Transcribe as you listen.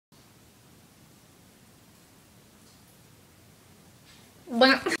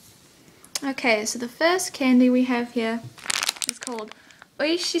Okay, so the first candy we have here is called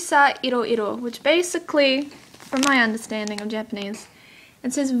Oishisa Iro Iro, which basically, from my understanding of Japanese,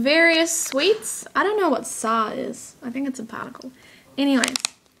 it says various sweets. I don't know what sa is. I think it's a particle. Anyways,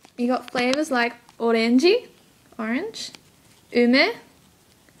 you got flavors like orange, ume.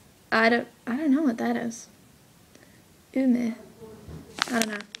 I don't know what that is. Ume. I don't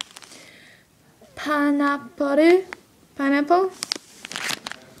know. Pineapple.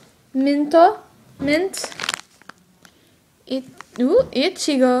 Mint.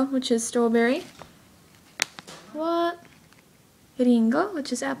 Ichigo, which is strawberry. What? Ringo,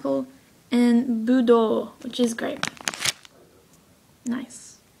 which is apple, and Budo, which is grape.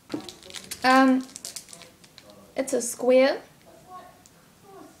 Nice. It's a square,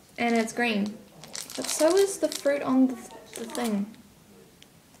 and it's green. But so is the fruit on the thing.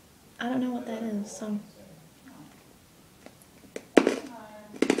 I don't know what that is, so...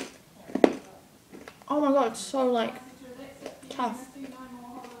 Oh my god, it's so, like, tough.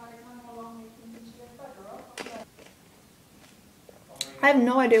 I have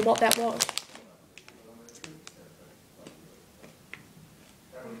no idea what that was.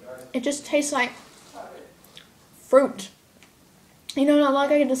 It just tastes like fruit. You know, not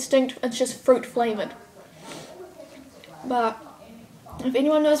like a distinct, it's just fruit flavored. But if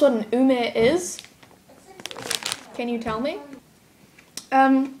anyone knows what an ume is, can you tell me?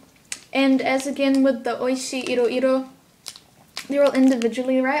 And as again with the Oishi Iro Iro, they're all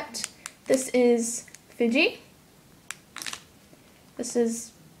individually wrapped. This is Fiji. This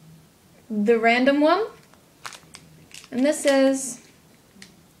is the random one. And this is,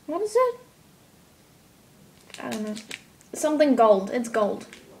 what is it? I don't know. Something gold. It's gold.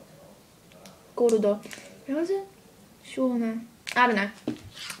 Gorudo. What is it? Sure, no. I don't know.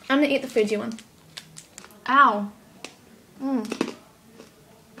 I'm gonna eat the Fuji one. Ow.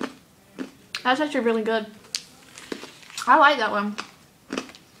 That's actually really good. I like that one.